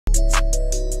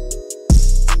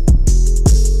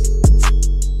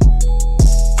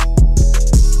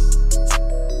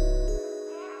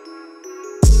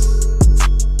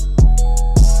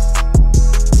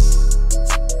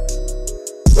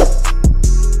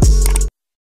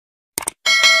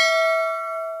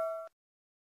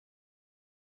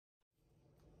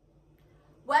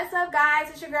What's up, guys?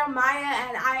 It's your girl Maya,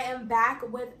 and I am back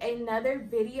with another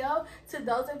video. To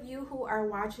those of you who are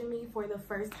watching me for the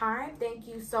first time, thank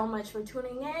you so much for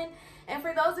tuning in. And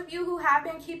for those of you who have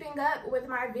been keeping up with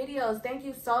my videos, thank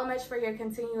you so much for your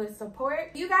continuous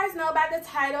support. You guys know by the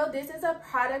title, this is a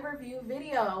product review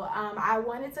video. I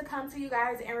wanted to come to you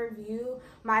guys and review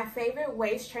my favorite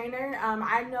waist trainer.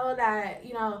 I know that,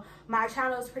 you know, my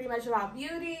channel is pretty much about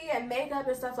beauty and makeup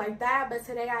and stuff like that, but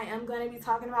today I am going to be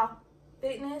talking about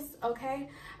fitness, okay?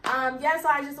 So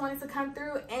I just wanted to come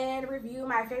through and review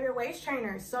my favorite waist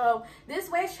trainer. So this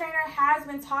waist trainer has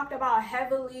been talked about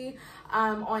heavily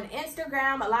on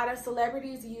Instagram. A lot of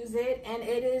celebrities use it, and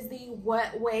it is the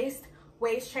What Waist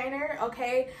waist trainer,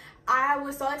 okay? I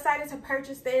was so excited to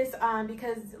purchase this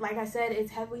because, like I said,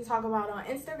 it's heavily talked about on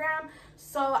Instagram.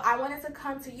 So I wanted to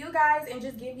come to you guys and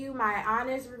just give you my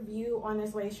honest review on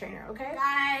this waist trainer, okay?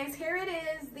 Guys, here it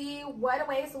is, the What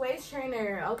waist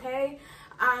trainer, okay?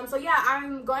 So yeah,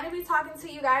 I'm going to be talking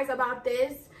to you guys about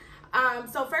this.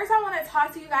 So first I want to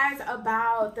talk to you guys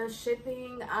about the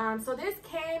shipping. So this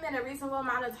came in a reasonable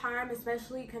amount of time,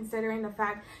 especially considering the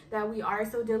fact that we are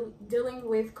still dealing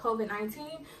with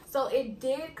COVID-19. So it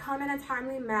did come in a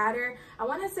timely manner. I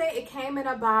want to say it came in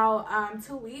about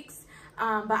 2 weeks,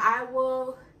 but I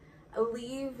will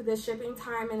leave the shipping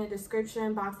time in the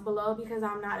description box below because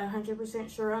I'm not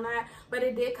 100% sure on that, but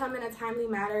it did come in a timely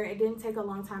manner. It didn't take a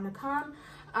long time to come.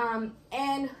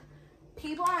 And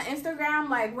people on Instagram,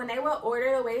 like when they would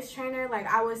order the waist trainer, like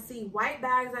I would see white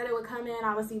bags that it would come in,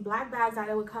 I would see black bags that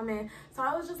it would come in, so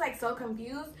I was just like so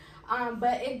confused.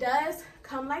 But it does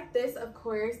come like this, of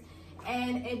course,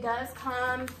 and it does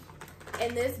come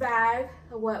in this bag,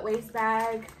 a What Waist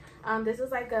bag. This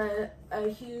is like a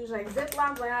huge like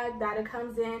Ziploc bag that it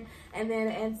comes in, and then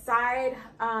inside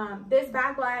this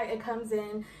bag it comes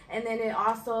in, and then it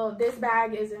also, this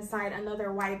bag is inside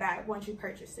another white bag once you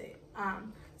purchase it.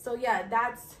 So yeah,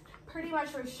 that's pretty much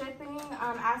for shipping.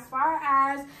 As far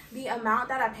as the amount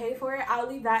that I paid for it, I'll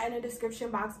leave that in the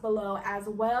description box below as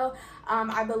well.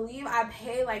 I believe I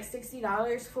paid like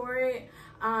 $60 for it.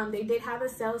 They did have a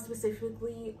sale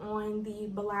specifically on the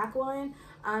black one,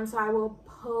 so I will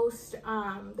post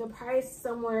the price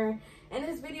somewhere in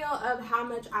this video of how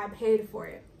much I paid for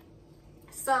it.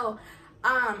 So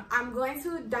I'm going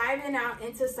to dive in out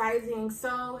into sizing.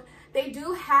 So they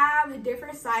do have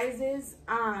different sizes,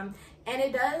 and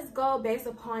it does go based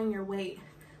upon your weight.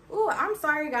 Ooh, I'm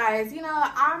sorry guys, you know,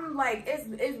 I'm like,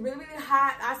 it's really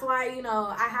hot. That's why, you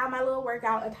know, I have my little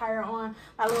workout attire on,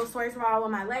 my little sports bra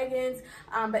with my leggings,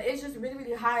 but it's just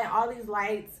really hot and all these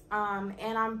lights,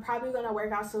 and I'm probably gonna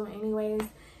work out soon anyways,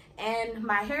 and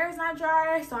my hair is not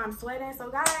dry, so I'm sweating. So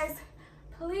guys,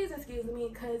 please excuse me,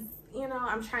 because, you know,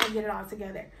 I'm trying to get it all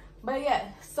together. But yeah,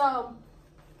 so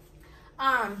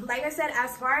like I said,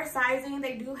 as far as sizing,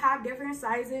 they do have different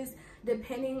sizes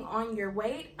depending on your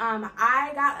weight.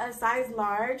 I got a size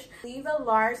large. I believe the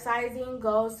large sizing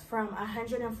goes from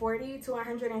 140 to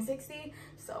 160,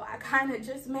 so I kind of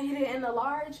just made it in the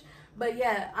large. But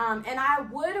yeah, and I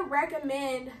would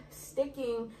recommend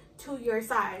sticking to your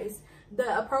size,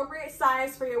 the appropriate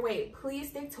size for your weight. Please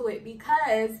stick to it,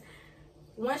 because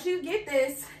once you get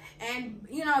this and,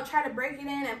 you know, try to break it in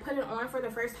and put it on for the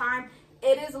first time,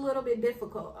 it is a little bit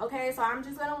difficult, okay? So I'm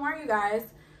just gonna warn you guys.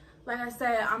 Like I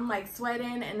said, I'm like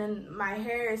sweating, and then my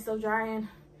hair is still drying.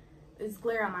 It's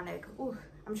glare on my neck. Ooh,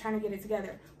 I'm trying to get it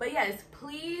together. But yes,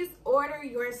 please order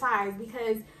your size,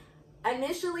 because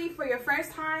initially for your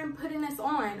first time putting this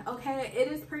on, okay,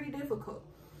 it is pretty difficult.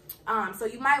 So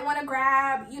you might want to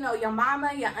grab, you know, your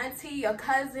mama, your auntie, your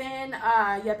cousin,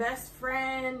 your best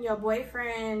friend, your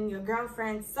boyfriend, your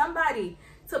girlfriend, somebody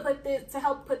to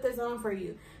help put this on for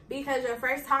you, because your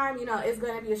first time, you know, it's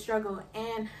going to be a struggle.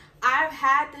 And I've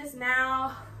had this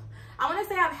now, I want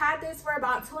to say I've had this for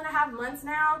about 2.5 months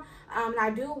now. And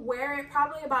I do wear it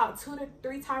probably about 2 to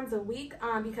 3 times a week,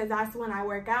 because that's when I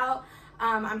work out.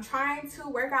 I'm trying to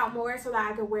work out more so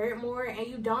that I can wear it more, and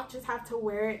you don't just have to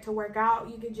wear it to work out.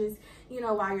 You could just, you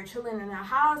know, while you're chilling in the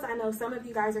house, I know some of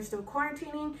you guys are still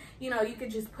quarantining, you know, you could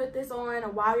just put this on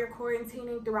while you're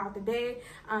quarantining throughout the day,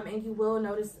 and you will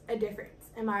notice a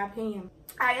difference, in my opinion.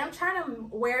 I am trying to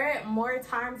wear it more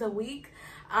times a week,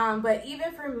 but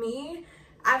even for me,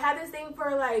 I've had this thing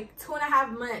for like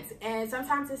 2.5 months, and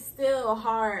sometimes it's still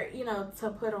hard, you know, to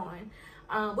put on.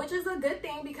 Which is a good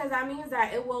thing, because that means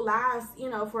that it will last, you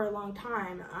know, for a long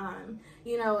time.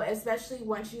 You know, especially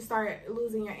once you start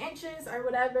losing your inches or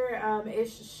whatever, it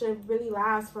should really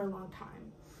last for a long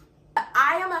time.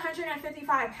 I am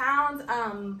 155 pounds.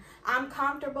 I'm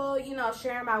comfortable, you know,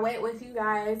 sharing my weight with you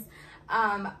guys.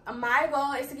 My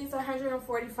goal is to get to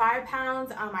 145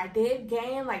 pounds. I did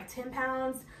gain like 10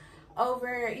 pounds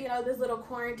over, you know, this little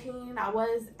quarantine. I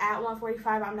was at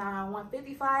 145, I'm now on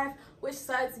 155, which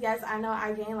sucks. Yes, I know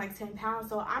I gained like 10 pounds,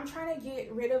 so I'm trying to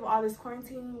get rid of all this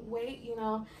quarantine weight, you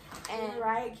know, and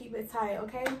right, keep it tight,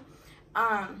 okay?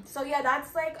 So yeah,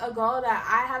 that's like a goal that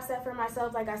I have set for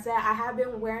myself. Like I said, I have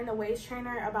been wearing the waist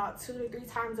trainer about 2 to 3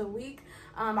 times a week.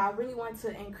 I really want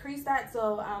to increase that,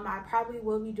 so I probably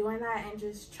will be doing that and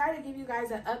just try to give you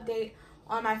guys an update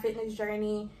on my fitness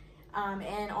journey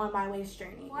and on my waist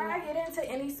journey. Before I get into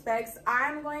any specs,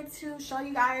 I'm going to show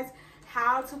you guys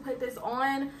how to put this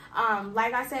on.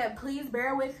 Like I said, please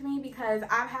bear with me because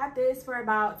I've had this for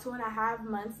about 2.5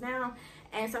 months now,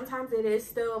 and sometimes it is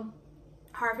still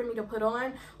hard for me to put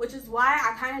on, which is why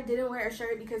I kind of didn't wear a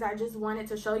shirt, because I just wanted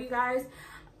to show you guys.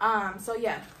 So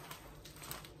yeah,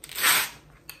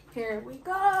 here we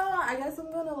go. I guess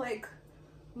I'm gonna like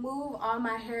move all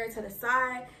my hair to the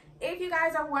side. If you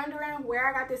guys are wondering where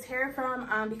I got this hair from,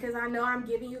 because I know I'm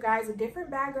giving you guys a different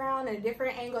background and a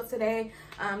different angle today.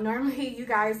 Normally you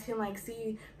guys can like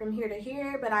see from here to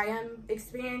here, but I am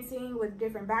experiencing with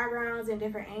different backgrounds and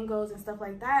different angles and stuff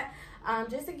like that,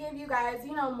 just to give you guys,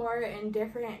 you know, more and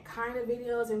different kind of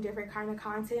videos and different kind of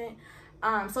content.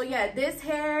 So yeah, this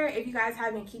hair, if you guys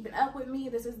have been keeping up with me,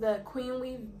 this is the Queen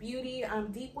Weave Beauty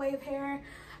deep wave hair,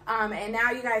 and now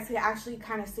you guys can actually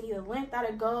kind of see the length that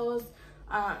it goes,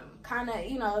 kind of,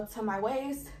 you know, to my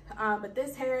waist. But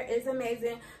this hair is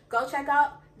amazing. Go check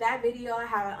out that video. I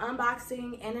have an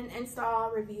unboxing and an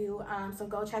install review, so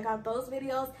go check out those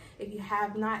videos if you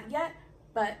have not yet.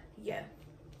 But yeah,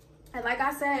 and like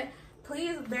I said,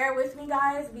 please bear with me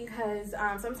guys, because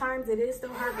sometimes it is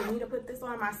still hard for me to put this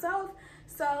on myself,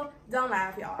 so don't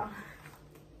laugh, y'all.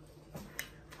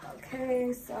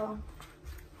 Okay, so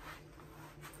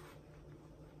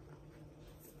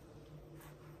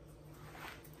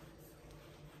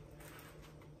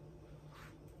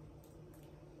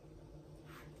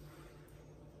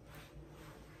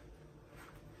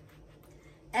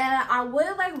and I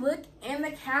would like look in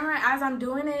the camera as I'm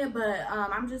doing it, but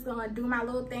I'm just gonna do my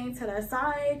little thing to the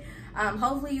side.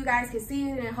 Hopefully you guys can see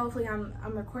it, and hopefully I'm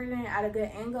recording it at a good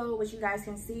angle, which you guys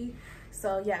can see.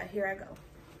 So yeah, here I go.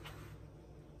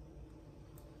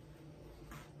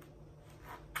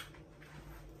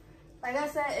 Like I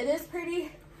said, it is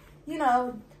pretty, you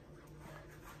know,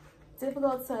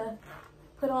 difficult to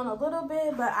put on a little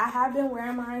bit, but I have been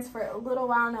wearing mine for a little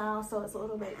while now, so it's a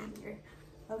little bit easier.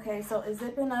 Okay, so it's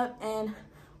zipping up, and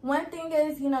one thing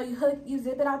is, you know, you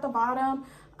zip it out the bottom.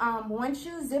 Once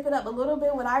you zip it up a little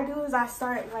bit, what I do is I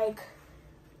start like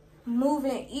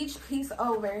moving each piece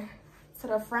over to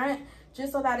the front,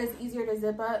 just so that it's easier to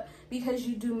zip up, because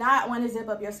you do not want to zip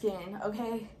up your skin,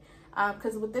 okay?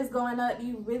 Because with this going up,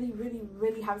 you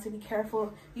really have to be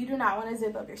careful. You do not want to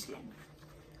zip up your skin.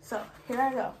 So here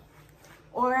I go.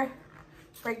 Or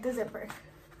break the zipper.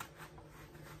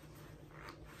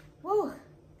 Woo.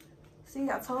 See,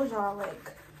 I told y'all,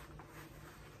 like,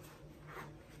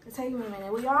 it's taking me a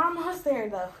minute. We are almost there,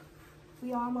 though.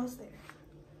 We are almost there.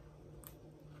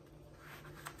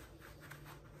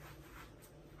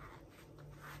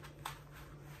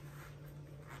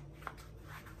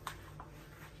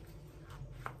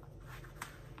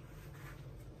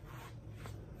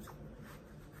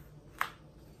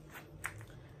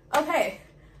 Okay,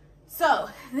 so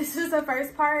this is the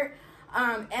first part.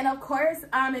 And of course,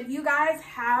 if you guys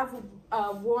have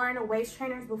worn waist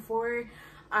trainers before,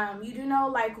 you do know,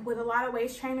 like with a lot of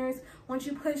waist trainers, once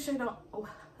you push it on,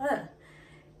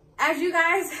 as you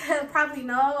guys probably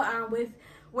know, with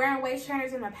wearing waist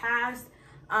trainers in the past,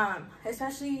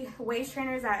 especially waist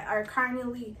trainers that are kind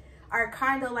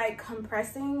of like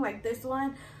compressing, like this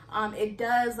one, it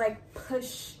does like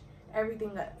push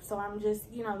everything up. So I'm just,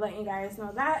 you know, letting you guys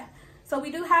know that. So we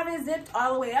do have it zipped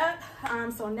all the way up.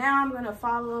 So now I'm gonna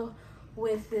follow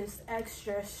with this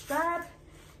extra strap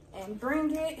and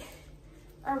bring it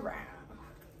around.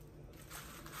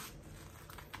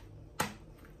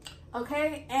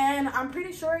 Okay, and I'm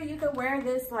pretty sure you could wear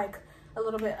this like a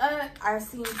little bit up. I've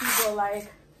seen people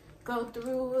like go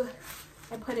through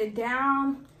and put it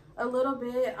down a little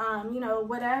bit, you know,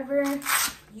 whatever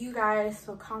you guys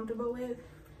feel comfortable with,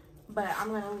 but I'm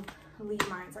gonna leave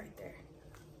mine right there.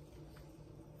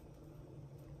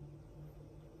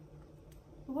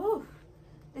 Woo,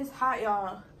 it's hot,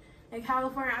 y'all. In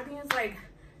California, I think it's like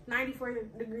 94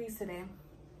 degrees today.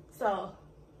 So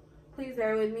please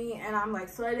bear with me, and I'm like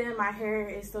sweating. My hair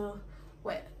is still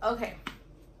wet. Okay,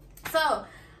 so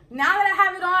now that I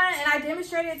have it on and I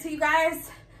demonstrated it to you guys,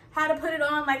 how to put it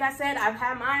on. Like I said, I've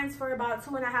had mine for about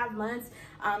 2.5 months,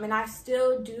 and I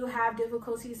still do have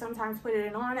difficulty sometimes putting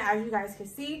it on, as you guys can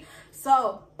see.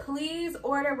 So please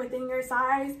order within your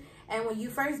size, and when you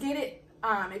first get it,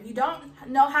 if you don't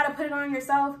know how to put it on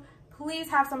yourself, please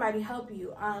have somebody help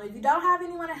you. If you don't have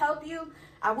anyone to help you,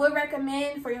 I would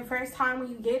recommend for your first time when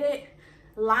you get it,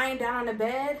 lying down on the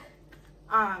bed,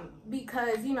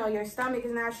 because you know your stomach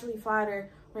is naturally flatter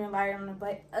when you're lying on the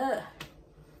bed.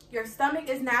 Your stomach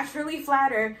is naturally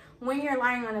flatter when you're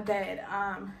lying on a bed.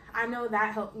 I know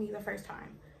that helped me the first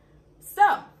time.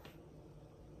 So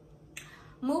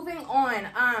moving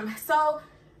on, so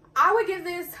I would give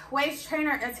this waist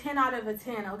trainer a 10 out of a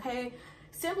 10, okay?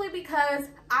 Simply because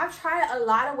I've tried a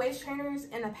lot of waist trainers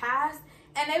in the past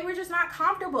and they were just not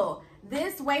comfortable.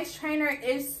 This waist trainer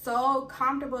is so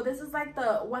comfortable. This is like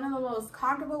one of the most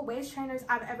comfortable waist trainers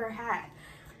I've ever had.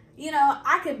 You know,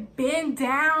 I could bend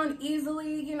down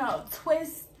easily, you know,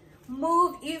 twist,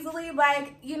 move easily.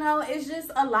 Like, you know, it's just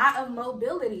a lot of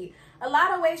mobility. A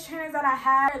lot of waist trainers that I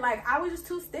had, like, I was just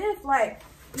too stiff. Like,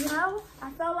 you know, I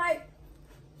felt like,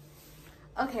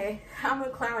 okay, I'm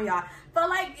gonna clown y'all. Felt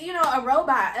like, you know, a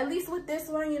robot. At least with this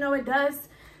one, you know, it does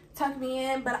tuck me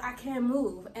in, but I can't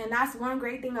move. And that's one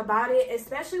great thing about it,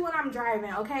 especially when I'm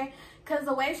driving, okay? Because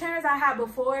the waist trainers I had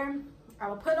before, I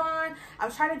would put on, I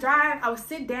would try to drive, I would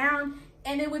sit down,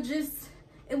 and it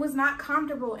was not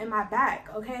comfortable in my back,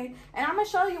 okay? And I'm gonna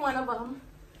show you one of them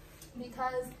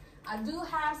because I do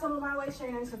have some of my waist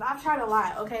trainers because I've tried a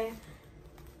lot, okay?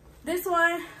 This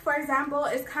one, for example,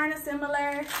 is kind of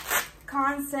similar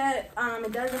concept.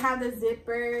 It doesn't have the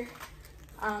zipper.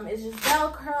 It's just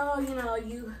Velcro, you know,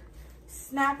 you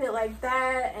snap it like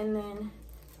that and then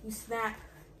you snap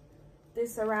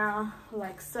this around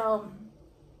like so.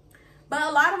 But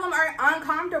a lot of them are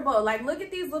uncomfortable. Like, look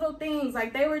at these little things.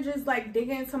 Like, they were just like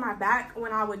digging into my back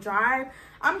when I would drive.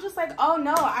 I'm just like, oh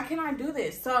no, I cannot do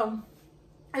this. So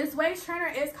this waist trainer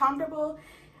is comfortable.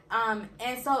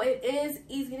 And so it is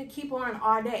easy to keep on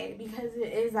all day because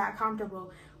it is that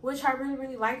comfortable, which I really,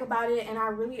 really like about it and I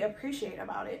really appreciate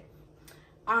about it.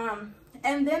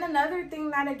 And then another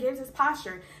thing that it gives is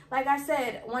posture. Like I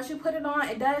said, once you put it on,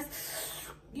 it does,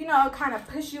 you know, kind of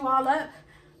push you all up.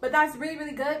 But that's really,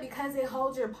 really good because it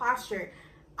holds your posture.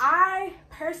 I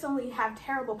personally have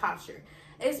terrible posture,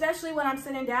 especially when I'm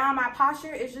sitting down. My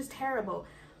posture is just terrible.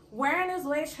 Wearing this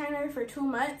waist trainer for 2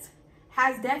 months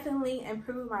has definitely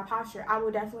improved my posture. I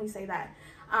will definitely say that.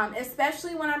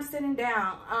 Especially when I'm sitting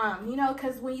down, you know,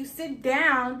 because when you sit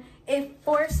down, it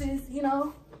forces, you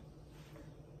know,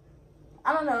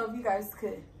 I don't know if you guys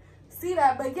could see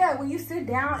that, but yeah, when you sit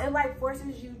down, it like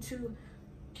forces you to,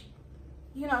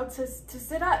 you know, to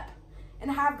sit up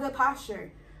and have good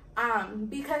posture.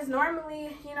 Because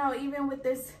normally, you know, even with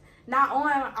this not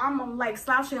on, I'm like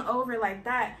slouching over like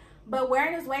that. But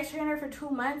wearing this waist trainer for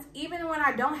 2 months, even when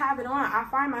I don't have it on, I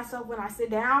find myself when I sit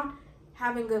down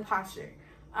having good posture.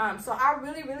 So I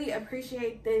really, really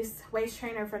appreciate this waist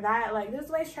trainer for that. Like, this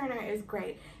waist trainer is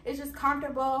great. It's just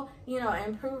comfortable, you know,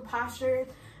 improved posture.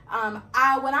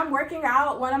 When I'm working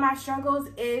out, one of my struggles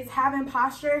is having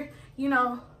posture, you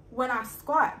know, when I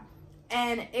squat.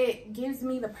 And it gives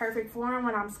me the perfect form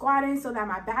when I'm squatting so that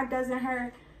my back doesn't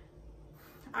hurt.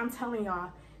 I'm telling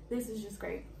y'all, this is just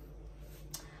great.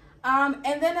 And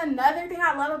then another thing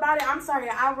I love about it, I'm sorry,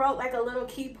 I wrote like a little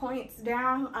key points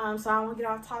down, so I won't get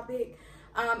off topic.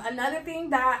 Another thing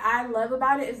that I love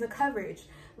about it is the coverage.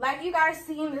 Like you guys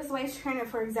seen this waist trainer,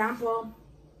 for example,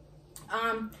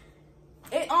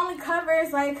 it only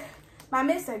covers like my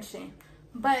midsection,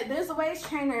 but this waist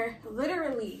trainer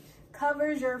literally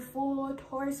covers your full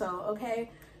torso, okay?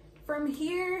 From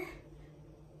here,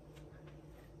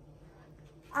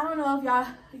 I don't know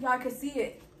if y'all can see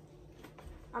it.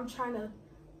 I'm trying to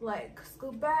like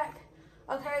scoot back.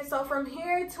 Okay, so from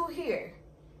here to here,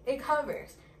 it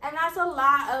covers. And that's a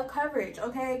lot of coverage,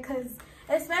 okay? Because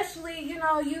especially, you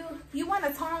know, you want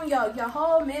to tone your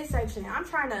whole midsection. I'm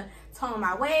trying to tone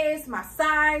my waist, my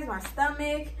sides, my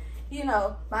stomach, you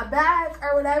know, my back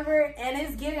or whatever. And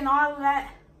it's getting all of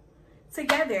that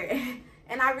together.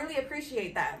 And I really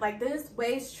appreciate that. Like, this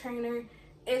waist trainer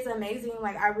is amazing.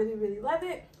 Like, I really, really love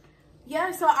it.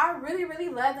 Yeah, so I really, really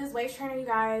love this waist trainer, you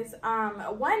guys.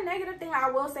 One negative thing I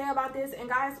will say about this, and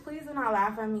guys, please do not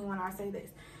laugh at me when I say this.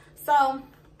 So,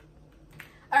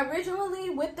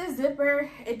 originally with the zipper,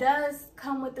 it does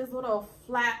come with this little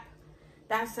flap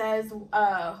that says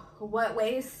what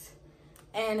waist,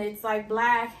 and it's like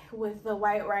black with the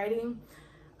white writing.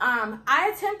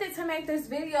 I attempted to make this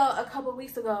video a couple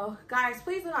weeks ago. Guys,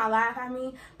 please do not laugh at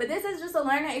me, but this is just a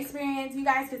learning experience. You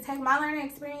guys can take my learning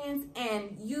experience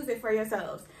and use it for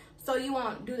yourselves, so you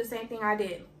won't do the same thing I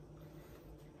did.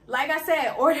 like I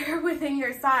said, order within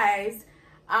your size,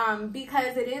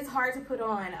 because it is hard to put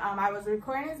on. I was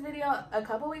recording this video a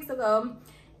couple weeks ago,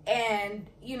 and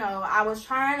you know, I was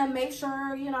trying to make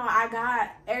sure, you know, I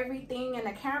got everything in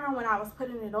the camera when I was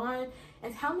putting it on.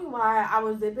 And tell me why I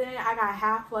was zipping it, I got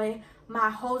halfway,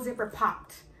 my whole zipper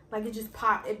popped. Like, it just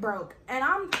popped, it broke. And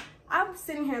I'm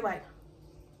sitting here like,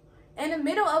 in the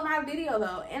middle of my video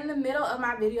though, in the middle of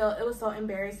my video, it was so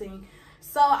embarrassing.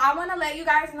 So I want to let you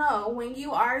guys know, when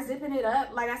you are zipping it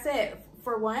up, like I said,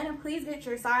 for one, please get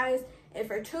your size. And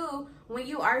for two, when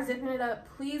you are zipping it up,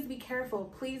 please be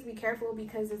careful. Please be careful,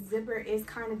 because the zipper is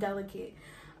kind of delicate.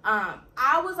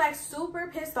 I was like super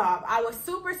pissed off. I was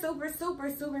super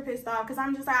pissed off, because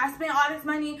I'm just like, I spent all this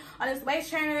money on this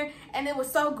waist trainer and it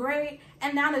was so great,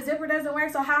 and now the zipper doesn't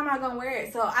work, so how am I gonna wear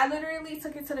it? So I literally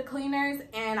took it to the cleaners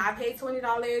and I paid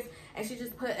 $20, and she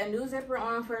just put a new zipper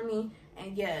on for me.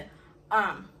 And yeah,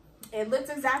 it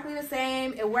looks exactly the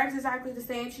same, it works exactly the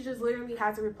same. She just literally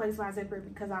had to replace my zipper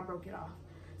because I broke it off.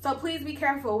 So please be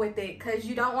careful with it, because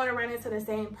you don't want to run into the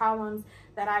same problems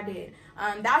that I did.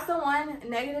 That's the one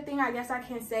negative thing I guess I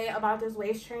can say about this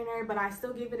waist trainer, but I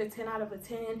still give it a 10 out of a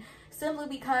 10, simply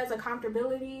because of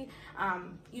comfortability.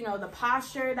 You know, the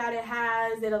posture that it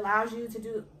has, it allows you to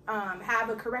do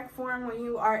have a correct form when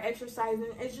you are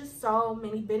exercising. It's just so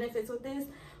many benefits with this,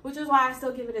 which is why I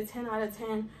still give it a 10 out of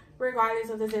 10 regardless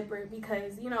of the zipper,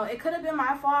 because, you know, it could have been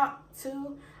my fault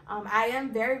too. I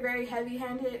am very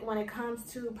heavy-handed when it comes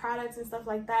to products and stuff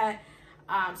like that.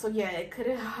 So yeah, it could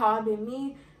have all been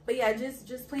me. But yeah,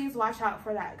 just please watch out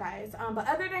for that, guys. But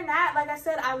other than that, like I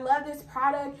said, I love this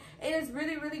product. It is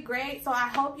really great. So I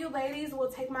hope you ladies will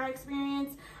take my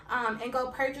experience and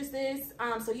go purchase this,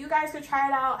 so you guys could try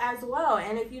it out as well.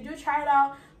 And if you do try it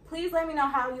out, please let me know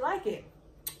how you like it.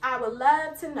 I would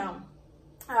love to know.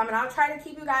 And I'll try to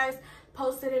keep you guys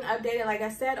posted and updated, like I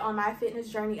said, on my fitness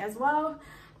journey as well.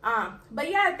 But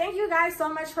yeah, thank you guys so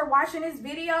much for watching this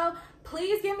video.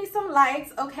 Please give me some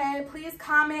likes, okay? Please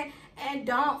comment, and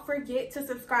don't forget to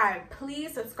subscribe.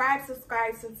 Please subscribe.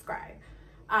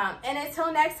 And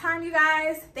until next time, you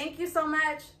guys, thank you so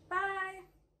much. Bye.